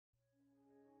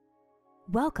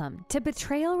Welcome to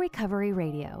Betrayal Recovery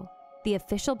Radio, the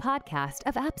official podcast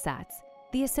of Apsats,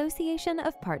 the Association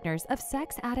of Partners of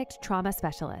Sex Addict Trauma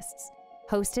Specialists,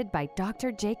 hosted by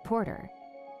Dr. Jake Porter.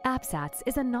 Apsats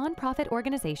is a nonprofit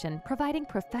organization providing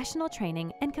professional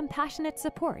training and compassionate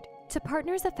support to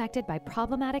partners affected by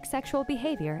problematic sexual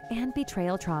behavior and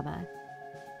betrayal trauma.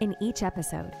 In each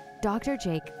episode, Dr.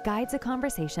 Jake guides a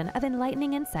conversation of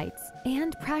enlightening insights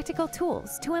and practical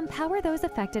tools to empower those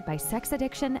affected by sex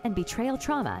addiction and betrayal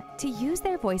trauma to use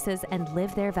their voices and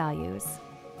live their values.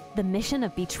 The mission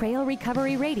of Betrayal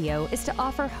Recovery Radio is to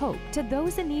offer hope to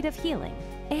those in need of healing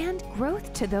and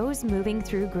growth to those moving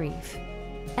through grief.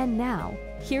 And now,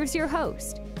 here's your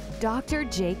host, Dr.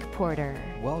 Jake Porter.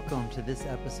 Welcome to this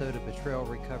episode of Betrayal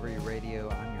Recovery Radio.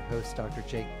 I'm your host, Dr.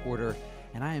 Jake Porter,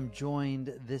 and I am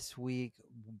joined this week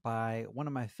by one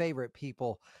of my favorite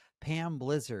people, Pam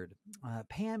Blizzard.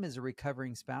 Pam is a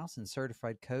recovering spouse and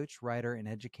certified coach, writer, and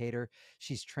educator.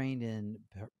 She's trained in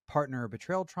partner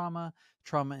betrayal trauma,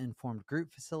 trauma-informed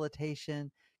group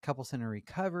facilitation, couple-centered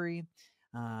recovery,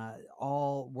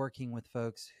 all working with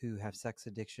folks who have sex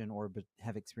addiction or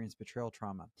have experienced betrayal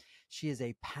trauma. She is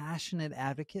a passionate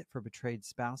advocate for betrayed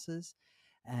spouses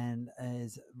and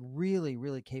is really,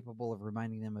 really capable of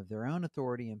reminding them of their own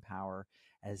authority and power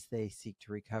as they seek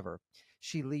to recover.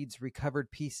 She leads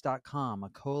recoveredpeace.com, a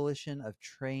coalition of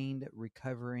trained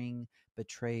recovering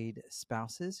betrayed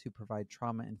spouses who provide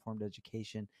trauma-informed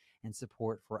education and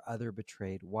support for other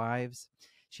betrayed wives.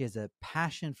 She has a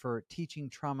passion for teaching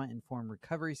trauma-informed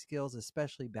recovery skills,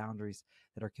 especially boundaries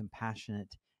that are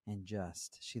compassionate and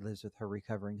just. She lives with her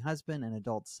recovering husband and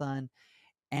adult son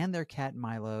and their cat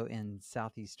Milo in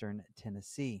southeastern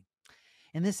Tennessee.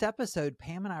 In this episode,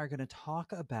 Pam and I are going to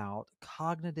talk about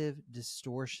cognitive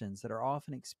distortions that are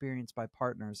often experienced by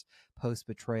partners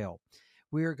post-betrayal.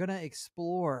 We are going to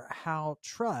explore how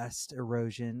trust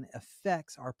erosion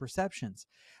affects our perceptions,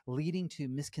 leading to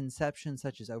misconceptions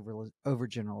such as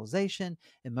overgeneralization,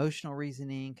 emotional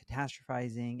reasoning,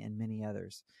 catastrophizing, and many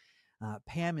others.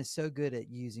 Pam is so good at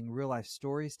using real-life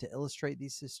stories to illustrate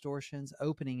these distortions,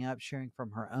 opening up, sharing from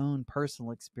her own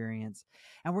personal experience.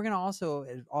 And we're going to also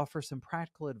offer some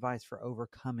practical advice for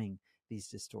overcoming these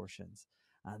distortions.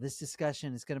 This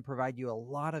discussion is going to provide you a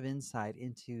lot of insight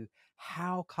into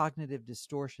how cognitive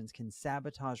distortions can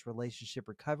sabotage relationship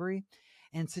recovery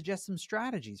and suggest some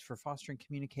strategies for fostering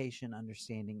communication,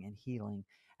 understanding, and healing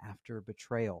after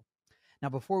betrayal. Now,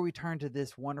 before we turn to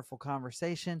this wonderful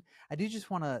conversation, I do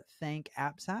just want to thank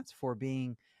Apsats for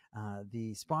being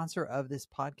the sponsor of this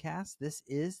podcast. This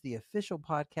is the official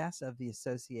podcast of the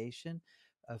Association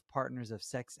of Partners of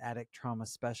Sex Addict Trauma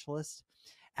Specialists.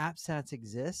 Apsats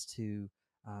exists to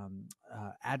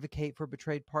advocate for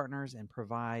betrayed partners and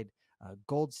provide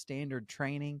gold standard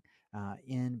training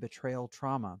in betrayal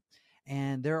trauma.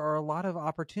 And there are a lot of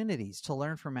opportunities to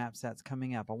learn from Apsats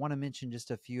coming up. I want to mention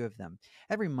just a few of them.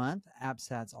 Every month,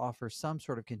 Apsats offers some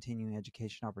sort of continuing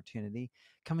education opportunity.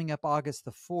 Coming up August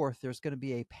the 4th, there's going to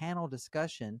be a panel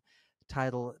discussion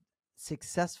titled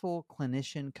Successful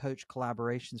Clinician Coach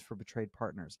Collaborations for Betrayed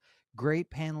Partners.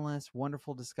 Great panelists,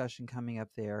 wonderful discussion coming up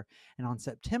there. And on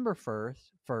September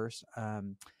 1st,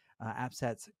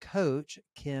 Apsats coach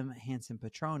Kim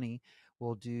Hansen-Petroni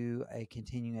will do a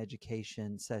continuing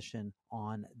education session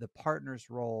on the partner's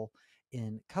role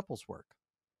in couples work.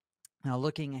 Now,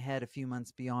 looking ahead a few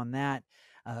months beyond that,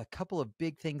 a couple of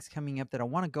big things coming up that I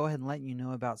want to go ahead and let you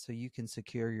know about so you can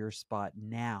secure your spot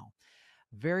now.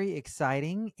 Very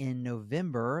exciting. In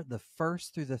November, the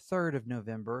 1st through the 3rd of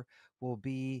November, will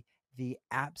be the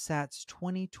Apsats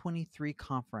 2023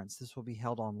 conference. This will be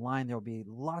held online. There will be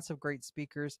lots of great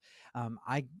speakers.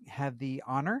 I have the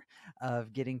honor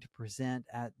of getting to present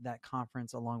at that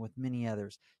conference along with many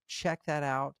others. Check that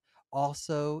out.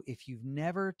 Also, if you've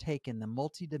never taken the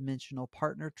multidimensional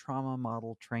partner trauma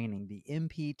model training, the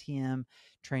MPTM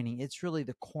training, it's really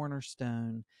the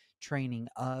cornerstone training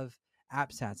of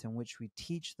Apsats in which we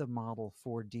teach the model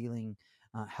for dealing,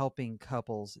 helping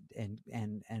couples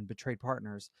and betrayed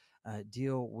partners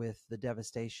deal with the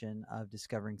devastation of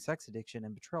discovering sex addiction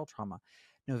and betrayal trauma.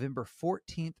 November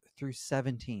 14th through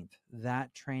 17th,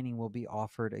 that training will be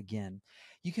offered again.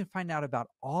 You can find out about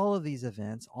all of these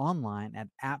events online at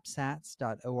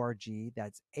apsats.org.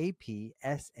 That's a.p.s.a.t.s.org.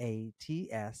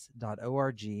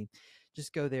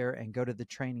 Just go there and go to the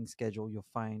training schedule. You'll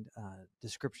find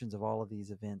descriptions of all of these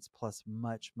events, plus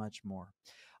much, much more.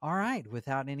 All right,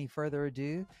 without any further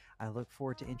ado, I look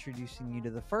forward to introducing you to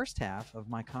the first half of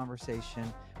my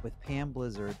conversation with Pam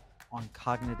Blizzard on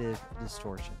cognitive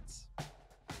distortions.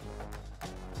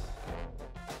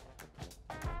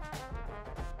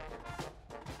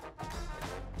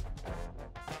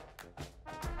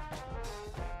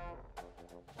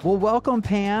 Well, welcome,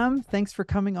 Pam. Thanks for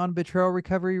coming on Betrayal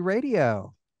Recovery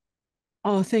Radio.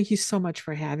 Oh, thank you so much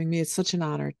for having me. It's such an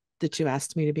honor that you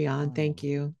asked me to be on. Oh, Thank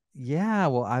you. yeah.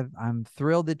 Well, I'm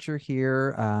thrilled that you're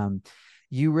here.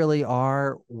 You really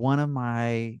are one of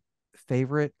my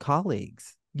favorite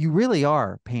colleagues. You really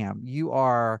are, Pam. You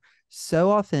are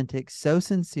so authentic, so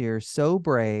sincere, so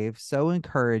brave, so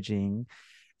encouraging,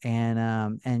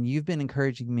 and you've been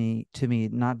encouraging me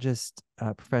not just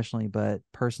professionally but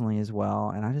personally as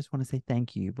well. And I just want to say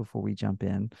thank you before we jump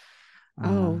in. Uh,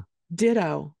 Oh,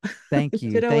 ditto. Thank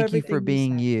you. Ditto Thank you for everything you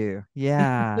being said. you.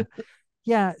 Yeah.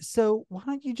 Yeah. So why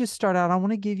don't you just start out? I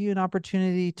want to give you an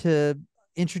opportunity to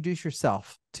introduce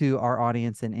yourself to our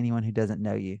audience and anyone who doesn't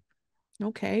know you.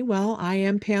 Okay, well, I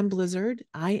am Pam Blizzard.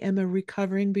 I am a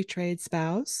recovering betrayed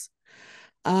spouse.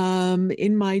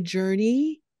 In my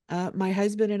journey, my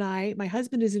husband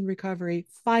is in recovery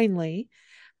finally,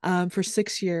 for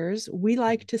 6 years. We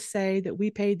like to say that we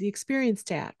paid the experience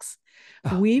tax.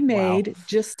 Oh, We wow. made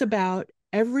just about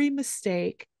every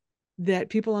mistake that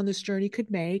people on this journey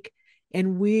could make,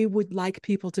 and we would like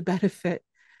people to benefit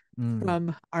Mm,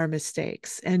 from our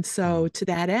mistakes. And mm, so, to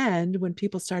that end, when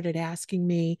people started asking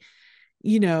me,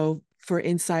 for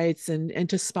insights and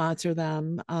to sponsor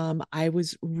them, I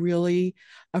was really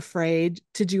afraid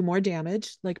to do more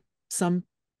damage, like some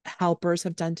helpers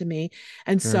have done to me.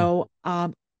 And sure. so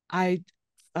I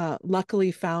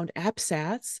luckily found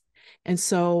Apsats. And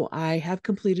so I have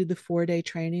completed the 4-day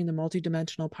training, the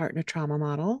multidimensional partner trauma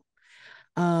model.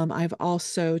 I've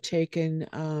also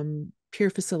taken peer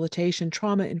facilitation,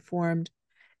 trauma informed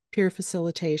peer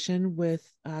facilitation with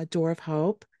Door of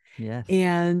Hope. Yes.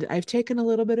 And I've taken a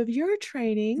little bit of your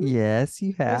training. Yes,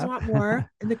 you There's a have. lot more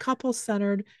in the couple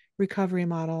centered recovery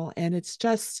model. And it's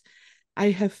just,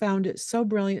 I have found it so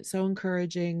brilliant, so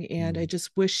encouraging. And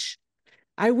Mm.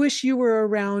 I wish you were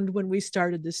around when we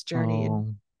started this journey, and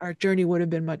Oh, our journey would have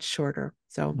been much shorter.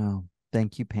 So, no.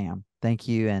 Thank you, Pam. Thank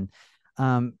you. And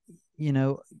um, you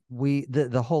know,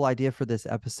 the whole idea for this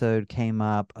episode came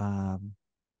up I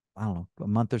don't know, a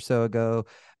month or so ago,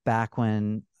 back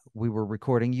when we were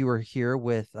recording. You were here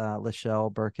with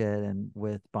Lachelle Burkett and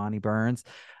with Bonnie Burns,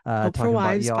 Hope for talking about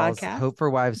Wives y'all's podcast, Hope for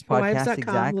Wives podcast.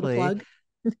 hopeforwives.com, little Exactly. plug.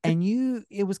 And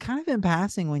it was kind of in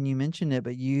passing when you mentioned it,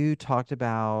 but you talked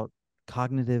about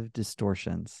cognitive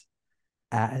distortions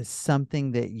as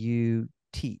something that you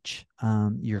teach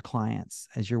your clients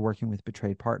as you're working with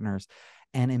betrayed partners.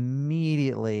 And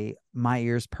immediately my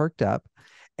ears perked up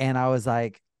and I was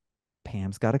like,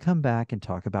 Pam's got to come back and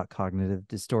talk about cognitive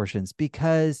distortions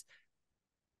because,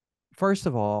 first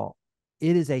of all,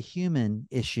 it is a human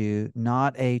issue,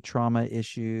 not a trauma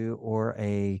issue or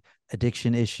a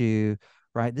addiction issue,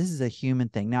 right? This is a human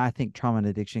thing. Now, I think trauma and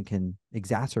addiction can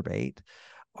exacerbate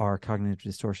our cognitive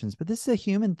distortions, but this is a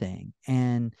human thing.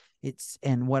 And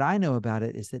what I know about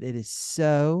it is that it is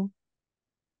so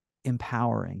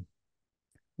empowering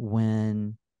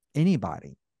when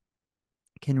anybody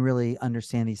can really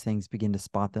understand these things, begin to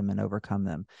spot them and overcome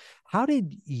them. How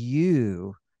did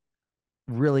you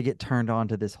really get turned on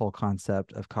to this whole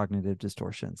concept of cognitive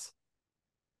distortions?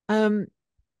 Um,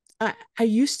 I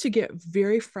used to get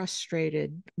very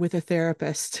frustrated with a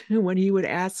therapist when he would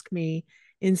ask me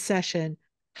in session,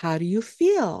 "How do you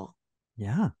feel?"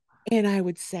 Yeah. And I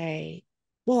would say,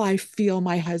 "Well, I feel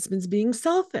my husband's being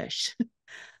selfish.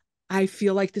 I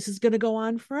feel like this is going to go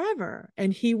on forever."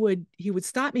 And he would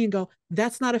stop me and go,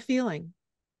 "That's not a feeling."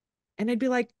 And I'd be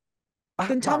like,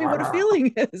 "Then tell me what a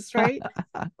feeling is, right?"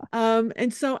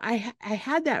 And so I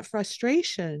had that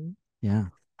frustration. Yeah.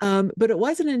 But it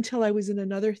wasn't until I was in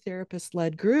another therapist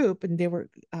led group, and they were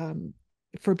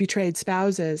for betrayed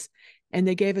spouses, and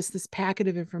they gave us this packet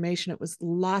of information. It was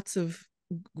lots of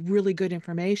really good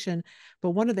information,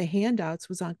 but one of the handouts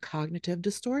was on cognitive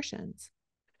distortions.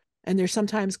 And they're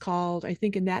sometimes called, I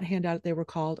think in that handout, they were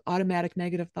called automatic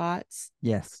negative thoughts.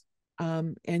 Yes.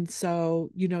 And so,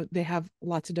 they have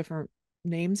lots of different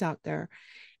names out there.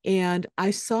 And I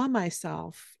saw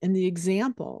myself in the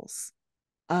examples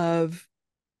of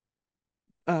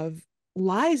of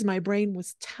lies my brain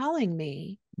was telling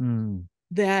me Mm,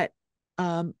 that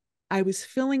um, I was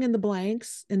filling in the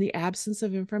blanks in the absence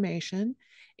of information,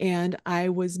 and I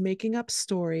was making up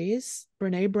stories.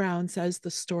 Brene Brown says the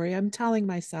story I'm telling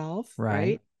myself,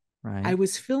 right. right? I Right.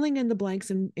 was filling in the blanks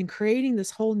and creating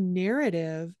this whole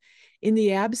narrative in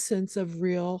the absence of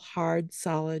real, hard,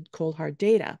 solid, cold, hard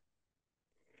data.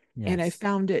 And I Yes.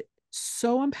 found it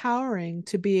so empowering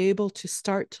to be able to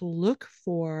start to look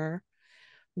for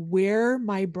where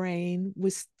my brain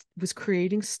was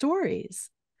creating stories,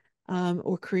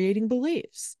 or creating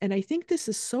beliefs. And I think this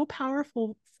is so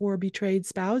powerful for betrayed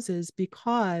spouses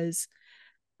because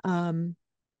um,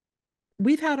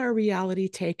 we've had our reality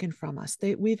taken from us.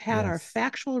 We've had our Yes.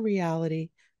 factual reality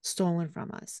stolen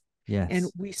from us. And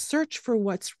Yes. we search for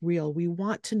what's real. We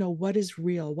want to know what is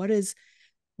real. What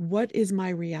is my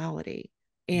reality?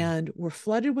 Mm. And we're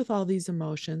flooded with all these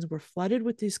emotions. We're flooded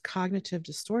with these cognitive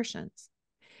distortions.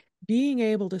 Being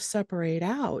able to separate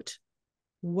out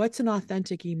what's an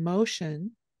authentic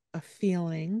emotion, a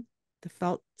feeling, the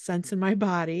felt sense in my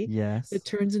body that Yes.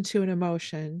 turns into an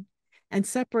emotion, and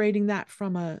separating that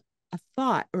from a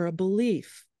thought or a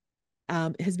belief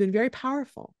has been very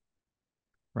powerful.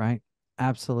 Right.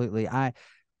 Absolutely. I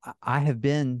have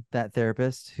been that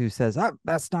therapist who says, "Oh,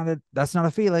 that's not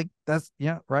a feeling. That's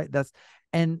yeah, right. That's,"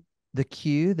 and the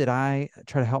cue that I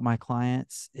try to help my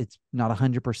clients, it's not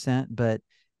 100%, but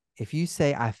if you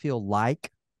say I feel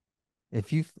like,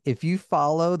 if you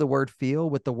follow the word feel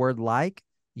with the word like,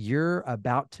 you're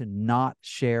about to not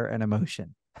share an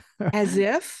emotion. As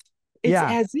if it's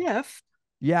Yeah. as if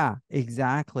Yeah,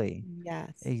 exactly.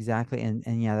 yes. Exactly.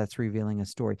 And yeah, that's revealing a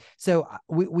story. So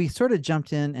we sort of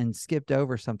jumped in and skipped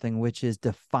over something, which is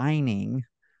defining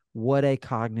what a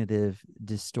cognitive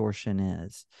distortion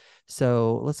is.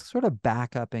 So let's sort of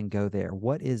back up and go there.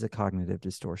 What is a cognitive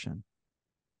distortion?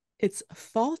 It's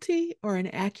faulty or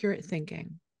inaccurate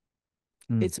thinking.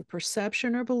 Mm, It's a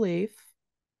perception or belief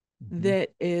mhm. that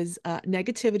is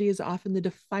negativity is often the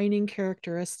defining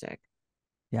characteristic.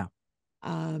 Yeah.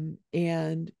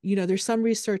 And there's some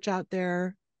research out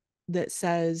there that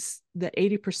says that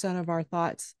 80% of our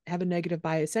thoughts have a negative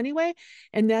bias anyway,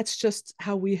 and that's just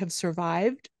how we have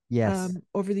survived Yes.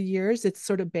 over the years. It's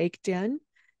sort of baked in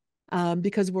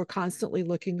because we're constantly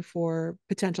looking for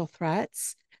potential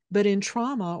threats. But in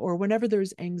trauma, or whenever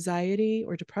there's anxiety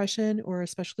or depression, or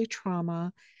especially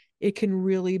trauma, it can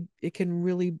really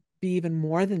be even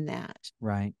more than that.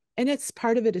 Right. And it's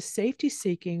part of it is safety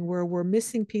seeking, where we're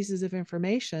missing pieces of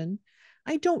information.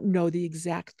 I don't know the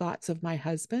exact thoughts of my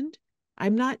husband.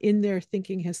 I'm not in there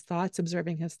thinking his thoughts,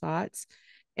 observing his thoughts.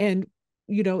 And,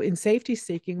 in safety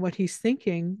seeking, what he's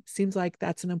thinking seems like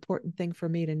that's an important thing for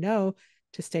me to know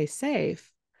to stay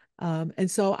safe. And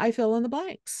so I fill in the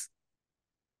blanks.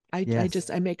 Yes.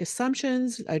 I make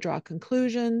assumptions, I draw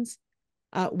conclusions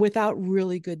without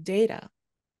really good data.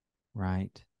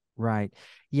 Right. Right.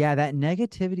 Yeah, that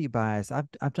negativity bias,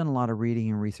 I've done a lot of reading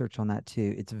and research on that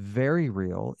too. It's very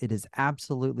real. It is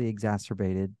absolutely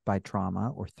exacerbated by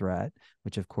trauma or threat,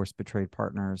 which of course betrayed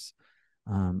partners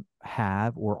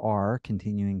have or are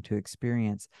continuing to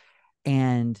experience.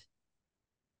 And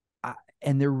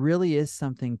and there really is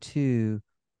something to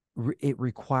it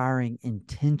requiring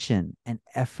intention and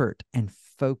effort and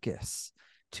focus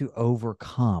to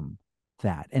overcome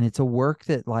that. And it's a work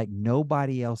that like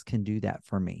nobody else can do that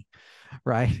for me,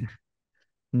 right?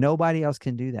 Nobody else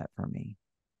can do that for me.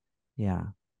 Yeah.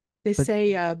 They But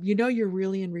say, you're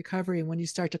really in recovery when you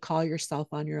start to call yourself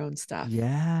on your own stuff,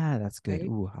 yeah, that's good. right?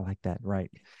 Ooh, I like that.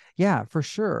 Right. Yeah, for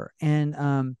sure. And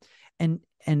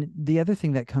the other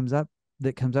thing that comes up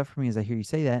for me as I hear you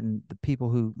say that, and the people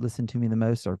who listen to me the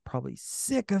most are probably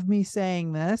sick of me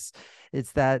saying this.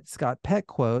 It's that Scott Peck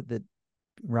quote that,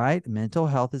 right, mental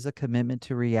health is a commitment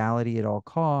to reality at all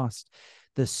cost.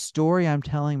 The story I'm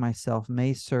telling myself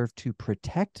may serve to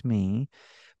protect me,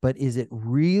 but is it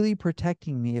really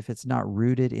protecting me if it's not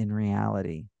rooted in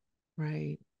reality?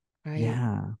 Right, right.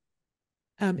 Yeah.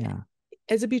 Um, Yeah.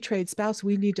 as a betrayed spouse,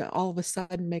 we need to all of a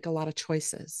sudden make a lot of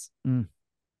choices. Mm,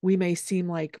 We may seem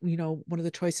like, one of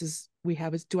the choices we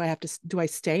have is, do I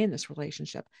stay in this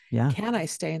relationship? yeah. Can I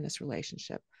stay in this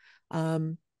relationship?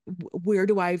 Um, where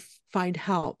do I find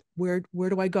help? Where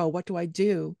do I go? What do I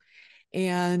do?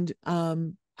 And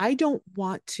I don't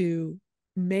want to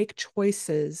make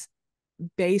choices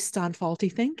based on faulty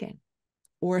thinking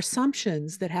or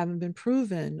assumptions that haven't been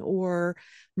proven, or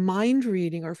mind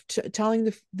reading, or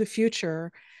telling the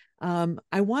future.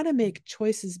 I want to make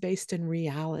choices based in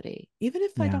reality, even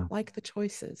if I Yeah. don't like the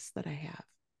choices that I have.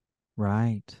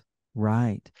 Right.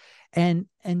 Right. And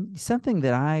something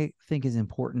that I think is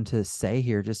important to say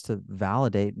here, just to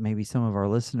validate maybe some of our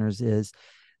listeners, is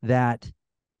that,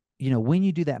 when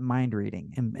you do that mind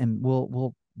reading, and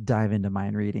we'll dive into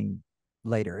mind reading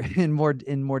later in more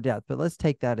depth, but let's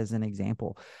take that as an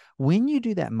example. When you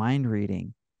do that mind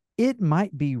reading, it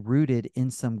might be rooted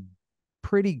in some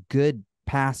pretty good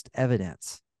past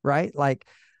evidence, right? Like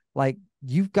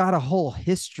you've got a whole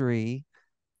history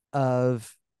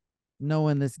of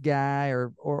knowing this guy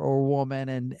or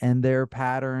woman and their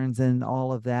patterns and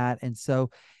all of that. And so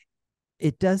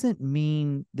it doesn't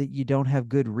mean that you don't have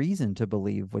good reason to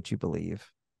believe what you believe.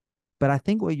 But I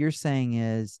think what you're saying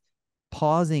is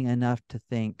pausing enough to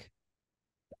think,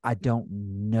 I don't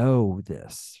know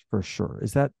this for sure.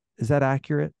 Is that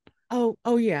accurate?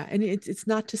 Oh yeah, and it's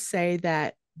not to say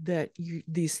that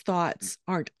these thoughts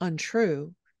aren't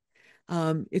untrue.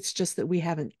 It's just that we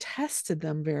haven't tested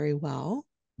them very well.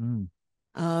 Mm,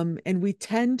 And we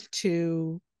tend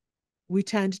to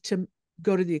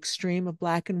go to the extreme of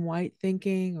black and white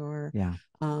thinking or yeah.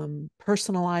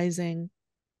 personalizing.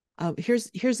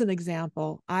 Here's an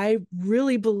example. I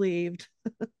really believed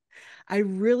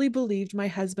my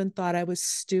husband thought I was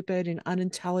stupid and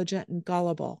unintelligent and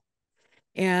gullible.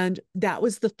 And that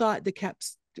was the thought that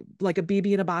kept, like a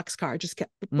BB in a boxcar, just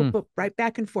kept boop, boop, Mm, boop, right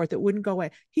back and forth. It wouldn't go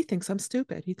away. He thinks I'm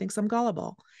stupid. He thinks I'm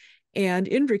gullible. And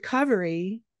in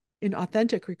recovery, in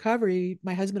authentic recovery,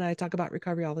 my husband and I talk about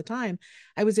recovery all the time.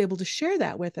 I was able to share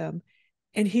that with him.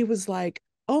 And he was like,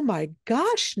 oh my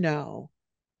gosh, no.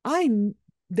 I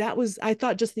I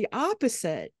thought just the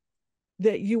opposite,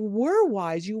 that you were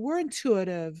wise, you were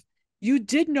intuitive, you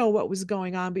did know what was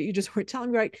going on, but you just weren't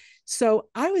telling me right. So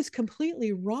I was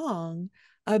completely wrong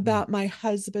mm, about my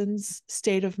husband's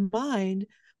state of mind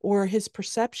or his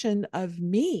perception of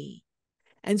me.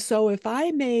 And so if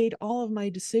I made all of my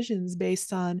decisions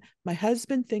based on my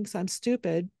husband thinks I'm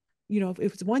stupid, if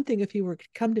it's one thing if he were to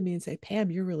come to me and say, Pam,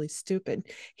 you're really stupid.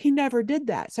 He never did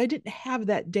that. So I didn't have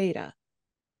that data.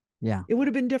 yeah. It would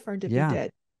have been different if he Yeah.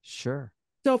 did. Sure.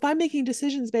 So if I'm making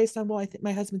decisions based on, well, I think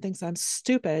my husband thinks I'm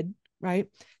stupid, right?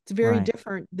 It's very Right.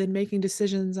 different than making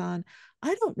decisions on,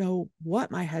 I don't know what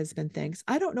my husband thinks.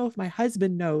 I don't know if my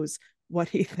husband knows what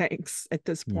he thinks at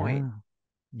this point. Yeah.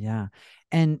 Yeah.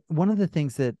 And one of the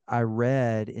things that I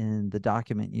read in the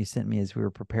document you sent me as we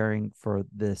were preparing for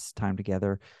this time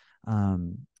together,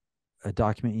 um, a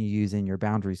document you use in your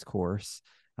boundaries course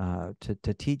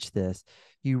to teach this,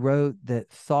 you wrote that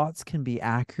thoughts can be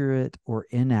accurate or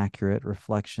inaccurate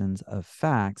reflections of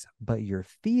facts, but your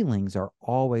feelings are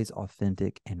always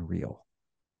authentic and real.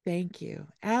 Thank you.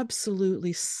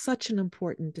 Absolutely. Such an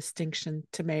important distinction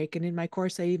to make. And in my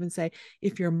course, I even say,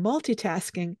 if you're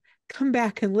multitasking, come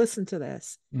back and listen to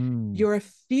this. Mm, Your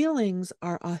feelings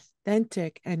are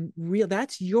authentic and real.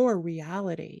 That's your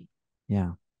reality.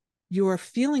 yeah. Your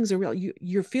feelings are real.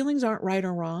 Your feelings aren't right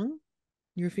or wrong.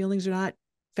 Your feelings are not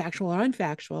factual or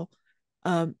unfactual.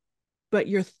 Um, but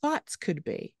your thoughts could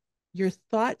be. Your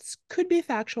thoughts could be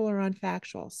factual or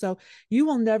unfactual. So you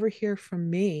will never hear from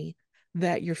me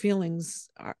that your feelings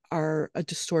are a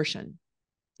distortion.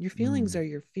 Your feelings Mm. are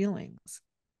your feelings.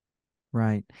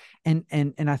 Right. And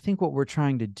I think what we're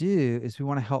trying to do is we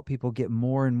want to help people get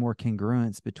more and more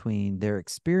congruence between their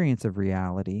experience of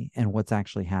reality and what's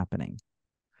actually happening.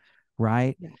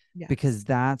 Right? Yeah. Because Yes.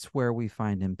 that's where we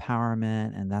find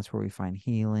empowerment and that's where we find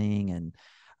healing and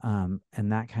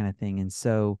that kind of thing. And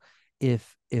so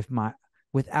if my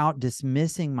without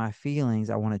dismissing my feelings,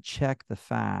 I want to check the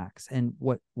facts. And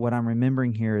what I'm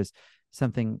remembering here is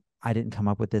something I didn't come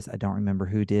up with this. I don't remember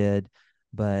who did,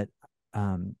 but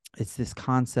it's this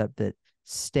concept that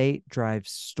state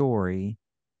drives story,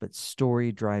 but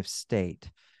story drives state.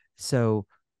 So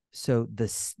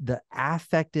the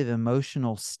affective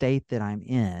emotional state that I'm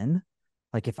in,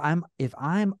 like if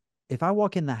I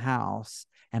walk in the house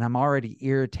and I'm already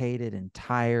irritated and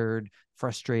tired,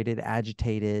 frustrated,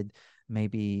 agitated,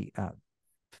 maybe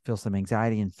feel some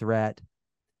anxiety and threat,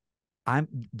 I'm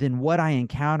then what I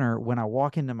encounter when I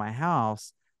walk into my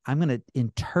house, I'm going to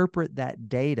interpret that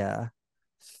data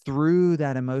through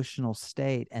that emotional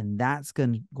state, and that's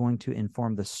going to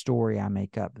inform the story I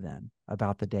make up then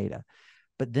about the data.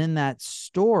 But then that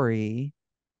story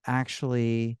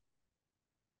actually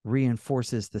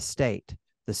reinforces the state.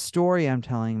 The story I'm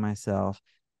telling myself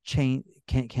can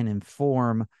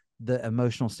inform the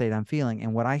emotional state I'm feeling.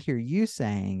 And what I hear you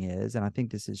saying is, and I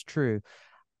think this is true,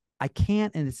 I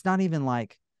can't, and it's not even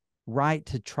like right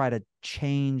to try to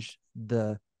change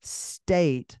the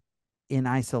state in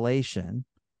isolation.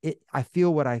 I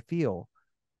feel what I feel,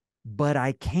 but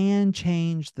I can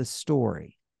change the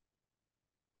story.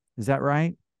 Is that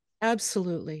right?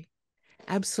 Absolutely.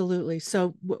 Absolutely.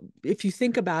 So if you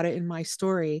think about it in my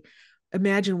story,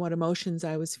 imagine what emotions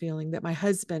I was feeling, that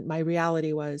my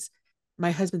reality was,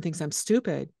 my husband thinks I'm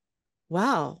stupid.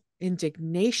 Wow.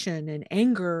 Indignation and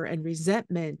anger and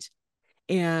resentment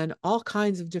and all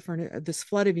kinds of different, this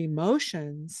flood of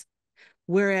emotions.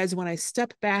 Whereas when I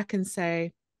step back and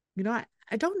say,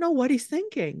 I don't know what he's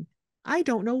thinking. I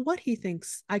don't know what he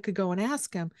thinks. I could go and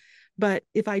ask him. But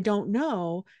if I don't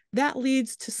know, that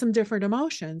leads to some different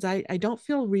emotions. I don't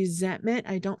feel resentment.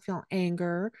 I don't feel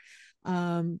anger.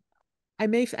 Um, I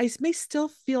may still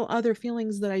feel other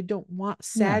feelings that I don't want,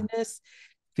 Yeah. sadness,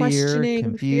 Fear, questioning,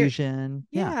 fear. confusion.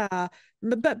 Yeah. Yeah.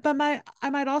 But I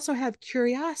might also have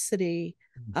curiosity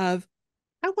of,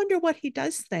 I wonder what he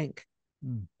does think.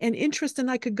 Mm. and interest.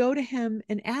 And I could go to him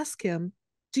and ask him,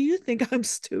 do you think I'm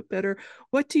stupid, or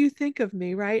what do you think of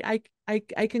me? Right.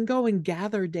 I can go and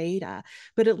gather data,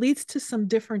 but it leads to some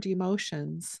different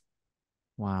emotions.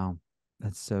 Wow.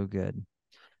 That's so good.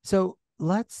 So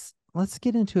let's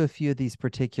get into a few of these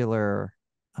particular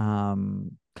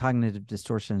cognitive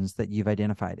distortions that you've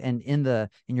identified. And in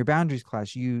your boundaries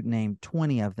class, you named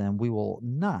 20 of them. We will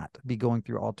not be going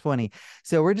through all 20.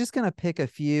 So we're just going to pick a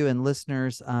few. And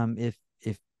listeners, if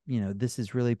this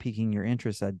is really piquing your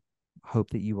interest, I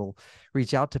hope that you will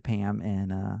reach out to Pam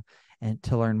and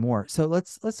to learn more. So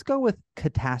let's go with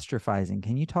catastrophizing.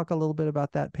 Can you talk a little bit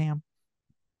about that, Pam?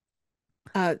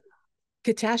 Uh,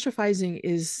 Catastrophizing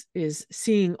is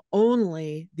seeing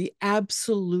only the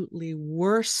absolutely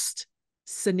worst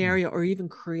Mm. scenario, or even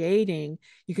creating.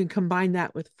 You can combine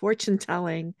that with fortune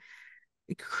telling,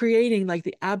 creating like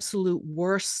the absolute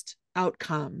worst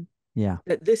outcome, Yeah.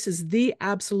 that this is the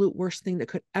absolute worst thing that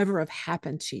could ever have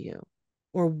happened to you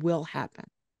or will happen.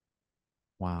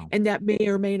 Wow. And that may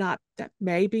or may not, that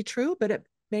may be true, but it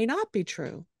may not be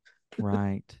true.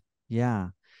 Right. Yeah.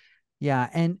 Yeah.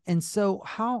 And so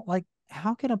how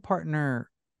can a partner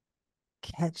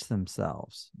catch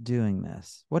themselves doing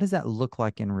this? What does that look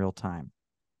like in real time?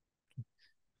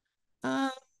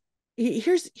 uh,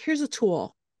 here's a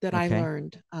tool that I Okay.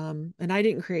 learned, and I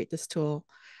didn't create this tool.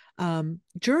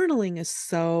 Journaling is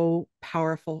so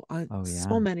powerful on Oh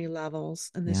so yeah. many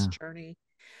levels in this Yeah. journey.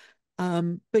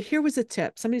 But here was a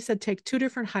tip. Somebody said take two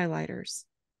different highlighters,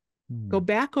 go Hmm.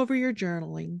 back over your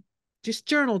journaling, just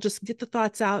journal, just get the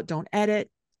thoughts out, don't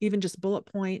edit, even just bullet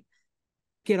point,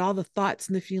 get all the thoughts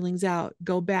and the feelings out.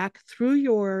 Go back through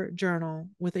your journal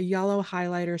with a yellow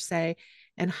highlighter, say,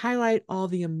 and highlight all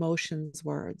the emotions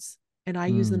words. And I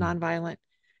use the Hmm. nonviolent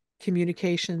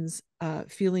communications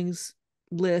feelings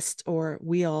list or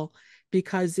wheel,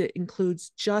 because it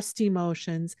includes just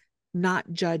emotions,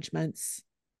 not judgments.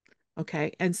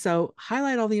 Okay. And so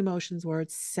highlight all the emotions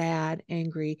words: sad,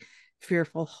 angry,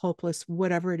 fearful, hopeless,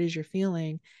 whatever it is you're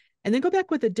feeling. And then go back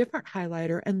with a different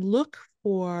highlighter and look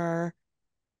for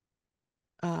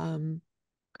um,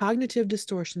 cognitive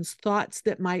distortions, thoughts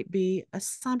that might be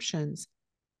assumptions,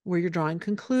 where you're drawing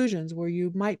conclusions, where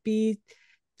you might be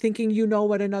thinking you know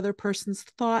what another person's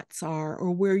thoughts are,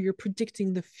 or where you're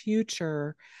predicting the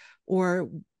future, or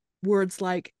words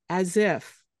like as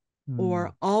if, or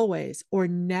Hmm. always, or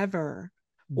never,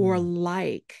 or Hmm.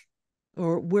 like,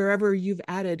 or wherever you've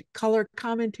added color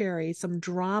commentary, some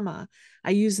drama.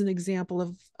 I use an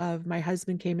example of my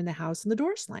husband came in the house and the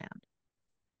door slammed,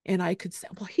 and I could say,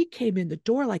 well, he came in the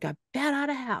door like a bat out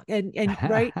of hell, and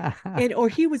right, and or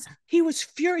he was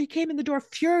furious. He came in the door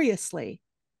furiously.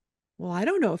 Well, I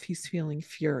don't know if he's feeling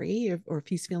fury, or if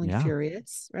he's feeling Yeah.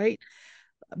 furious, right?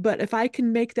 But if I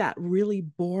can make that really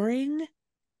boring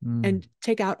Hmm. and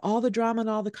take out all the drama and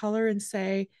all the color and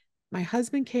say, my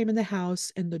husband came in the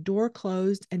house and the door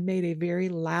closed and made a very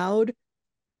loud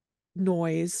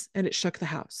noise and it shook the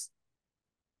house.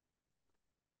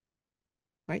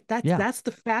 Right? That's Yeah. that's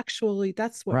the factually,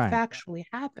 that's what Right. factually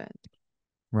happened.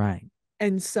 Right.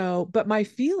 And so, but my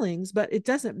feelings, but it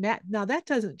doesn't matter. Now, that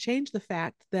doesn't change the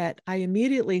fact that I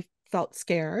immediately felt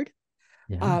scared,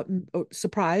 Yeah.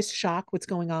 surprised, shocked, what's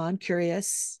going on,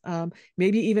 curious,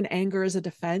 maybe even anger as a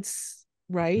defense,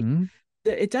 right? Hmm.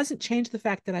 It doesn't change the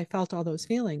fact that I felt all those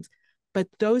feelings, but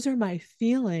those are my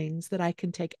feelings that I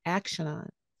can take action on.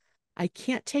 I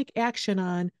can't take action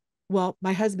on, well,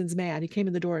 my husband's mad. He came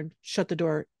in the door and shut the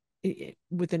door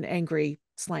with an angry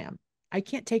slam. I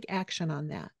can't take action on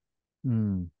that.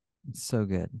 Mm. So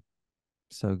good.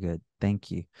 So good.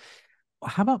 Thank you.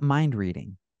 How about mind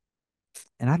reading?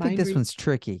 And I think Mind this read one's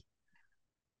tricky.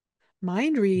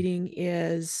 Mind reading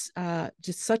is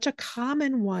just such a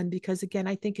common one because, again,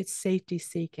 I think it's safety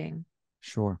seeking.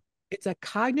 Sure. It's a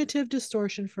cognitive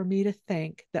distortion for me to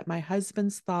think that my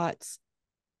husband's thoughts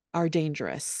are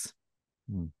dangerous.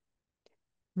 Mm.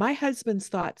 My husband's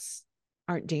thoughts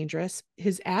aren't dangerous.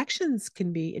 His actions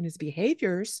can be, and his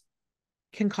behaviors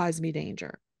can cause me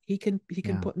danger. He can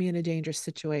Yeah. put me in a dangerous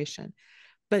situation.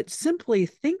 But simply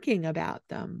thinking about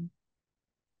them,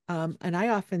 and I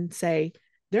often say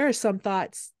there are some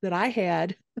thoughts that I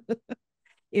had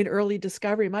in early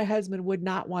discovery. My husband would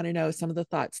not want to know some of the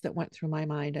thoughts that went through my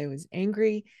mind. I was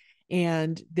angry,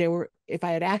 and if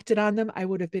I had acted on them, I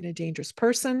would have been a dangerous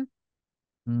person.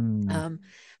 Mm. Um,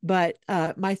 but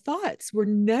my thoughts were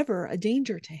never a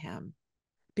danger to him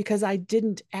because I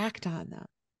didn't act on them.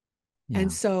 And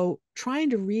Yeah. so trying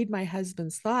to read my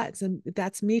husband's thoughts, and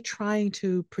that's me trying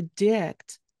to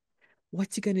predict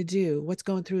what's he going to do, what's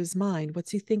going through his mind,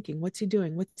 what's he thinking, what's he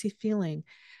doing, what's he feeling.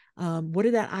 What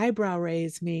did that eyebrow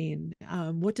raise mean?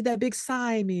 What did that big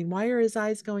sigh mean? Why are his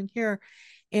eyes going here?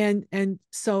 And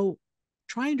so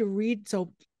trying to read,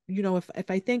 so if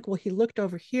I think, well, he looked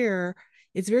over here,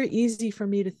 it's very easy for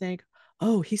me to think,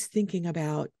 oh, he's looking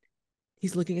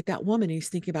at that woman, he's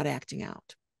thinking about acting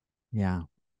out. Yeah.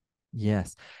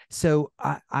 Yes. So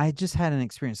I just had an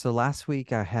experience. So last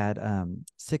week I had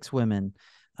 6 women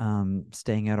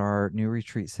staying at our new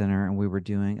retreat center, and we were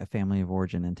doing a family of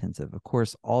origin intensive. Of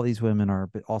course, all these women are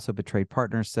also betrayed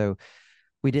partners. So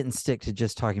we didn't stick to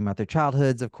just talking about their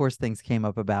childhoods. Of course, things came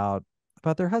up about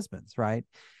their husbands, right?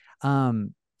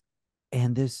 Um,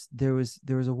 and there was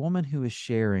a woman who was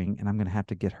sharing, and I'm going to have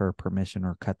to get her permission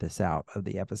or cut this out of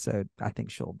the episode. I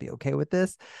think she'll be okay with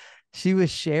this. She was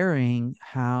sharing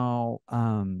how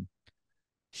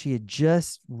she had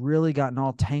just really gotten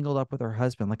all tangled up with her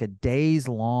husband, like a days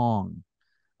long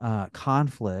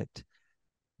conflict,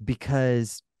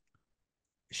 because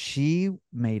she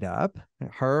made up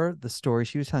the story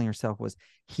she was telling herself was,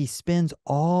 he spends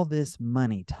all this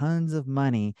money, tons of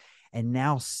money, and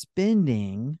now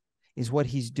spending is what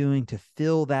he's doing to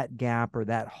fill that gap or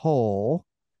that hole,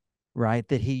 right,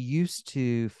 that he used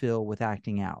to fill with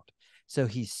acting out. So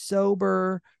he's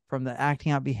sober from the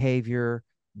acting out behavior,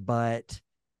 but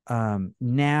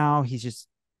now he's just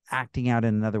acting out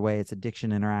in another way. It's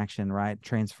addiction interaction, right?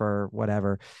 Transfer,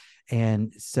 whatever.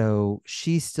 And so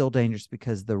she's still dangerous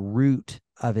because the root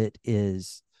of it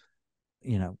is,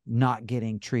 not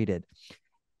getting treated.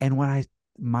 And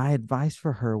my advice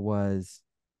for her was,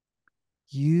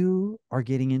 you are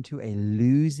getting into a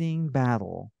losing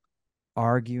battle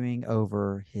arguing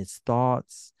over his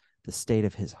thoughts, the state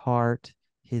of his heart,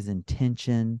 his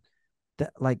intention.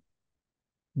 That, like,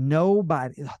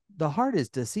 nobody, the heart is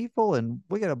deceitful and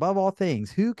wicked above all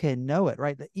things. Who can know it,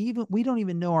 right? That even we don't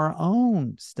even know our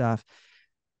own stuff.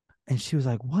 And she was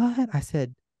like, what? I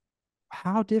said,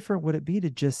 how different would it be to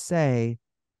just say,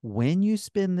 when you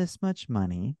spend this much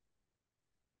money,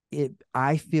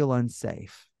 I feel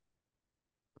unsafe.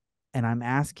 And I'm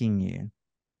asking you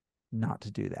not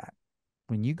to do that.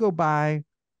 When you go buy,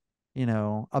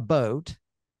 a boat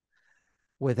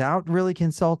without really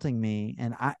consulting me,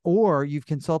 or you've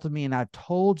consulted me and I've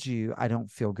told you I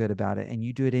don't feel good about it, and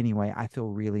you do it anyway, I feel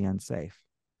really unsafe.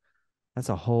 That's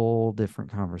a whole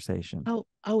different conversation.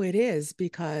 Oh, it is,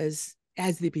 because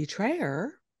as the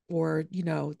betrayer, or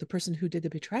the person who did the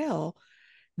betrayal,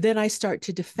 then I start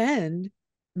to defend.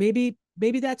 Maybe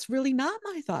that's really not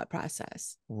my thought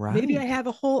process. Maybe I Right. have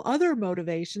a whole other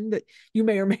motivation that you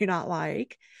may or may not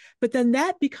like, but then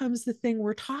that becomes the thing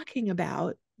we're talking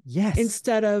about, Yes.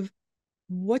 instead of,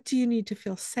 what do you need to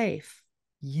feel safe?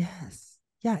 Yes.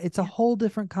 Yeah, it's a Yeah. whole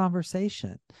different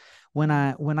conversation when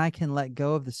I can let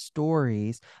go of the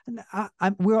stories. And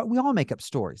we all make up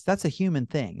stories. That's a human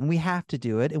thing, and we have to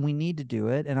do it, and we need to do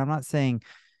it. And I'm not saying,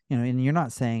 and you're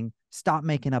not saying stop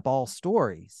making up all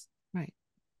stories, Right.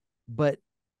 but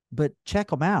check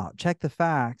them out, check the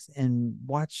facts, and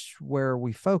watch where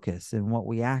we focus and what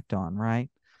we act on.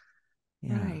 Right.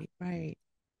 Yeah. Right. Right.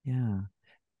 Yeah.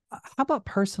 How about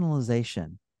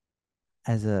personalization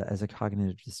as a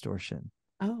cognitive distortion?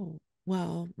 Oh,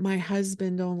 well, my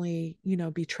husband only,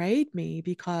 betrayed me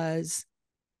because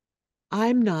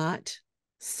I'm not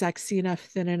sexy enough,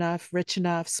 thin enough, rich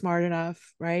enough, smart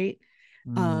enough, right?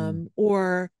 Mm,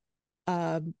 Or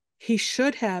he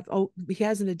should have, oh, he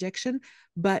has an addiction,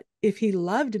 but if he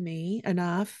loved me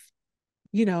enough,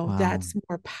 wow. that's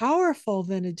more powerful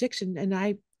than addiction. And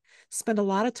I spend a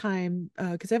lot of time,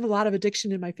 because I have a lot of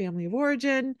addiction in my family of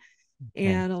origin,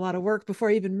 Okay. and a lot of work before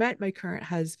I even met my current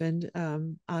husband,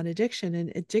 on addiction.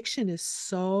 And addiction is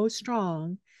so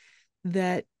strong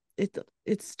that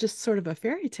it's just sort of a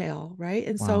fairy tale, right?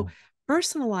 And so Wow.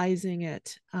 personalizing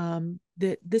it,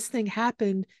 that this thing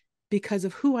happened because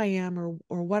of who I am,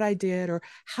 or what I did, or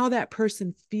how that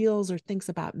person feels or thinks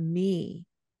about me,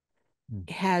 Mm,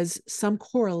 has some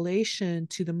correlation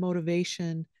to the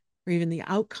motivation or even the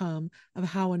outcome of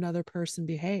how another person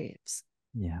behaves.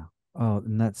 yeah. Oh,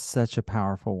 and that's such a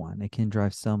powerful one. It can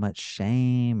drive so much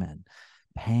shame and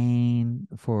pain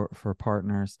for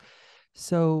partners.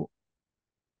 So,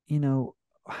 you know,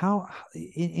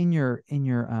 in your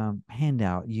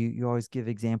handout, you always give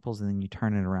examples and then you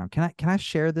turn it around. Can I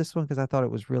share this one because I thought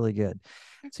it was really good.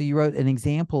 So you wrote an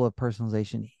example of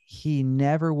personalization. He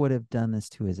never would have done this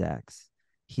to his ex.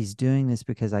 He's doing this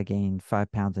because I gained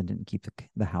 5 pounds and didn't keep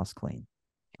the house clean,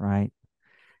 right?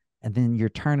 And then your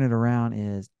turn it around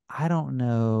is, I don't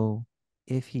know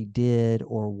if he did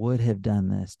or would have done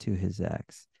this to his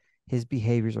ex. His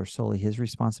behaviors are solely his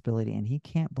responsibility, and he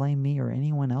can't blame me or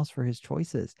anyone else for his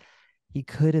choices. He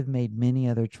could have made many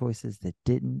other choices that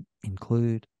didn't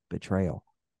include betrayal.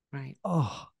 Right.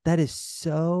 Oh, that is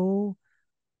so,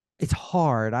 it's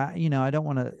hard. I don't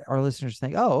want our listeners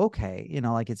think, oh, okay,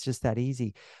 like it's just that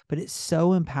easy, but it's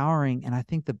so empowering. And I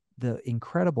think the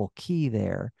incredible key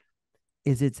there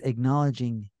is it's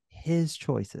acknowledging his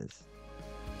choices.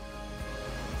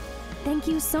 Thank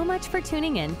you so much for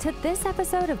tuning in to this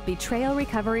episode of Betrayal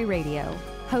Recovery Radio,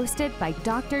 hosted by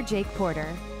Dr. Jake Porter.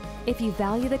 If you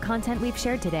value the content we've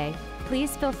shared today,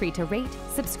 please feel free to rate,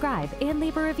 subscribe, and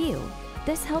leave a review.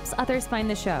 This helps others find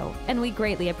the show, and we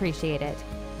greatly appreciate it.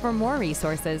 For more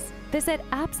resources, visit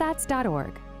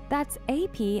apsats.org. That's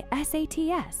a.p.s.a.t.s.org.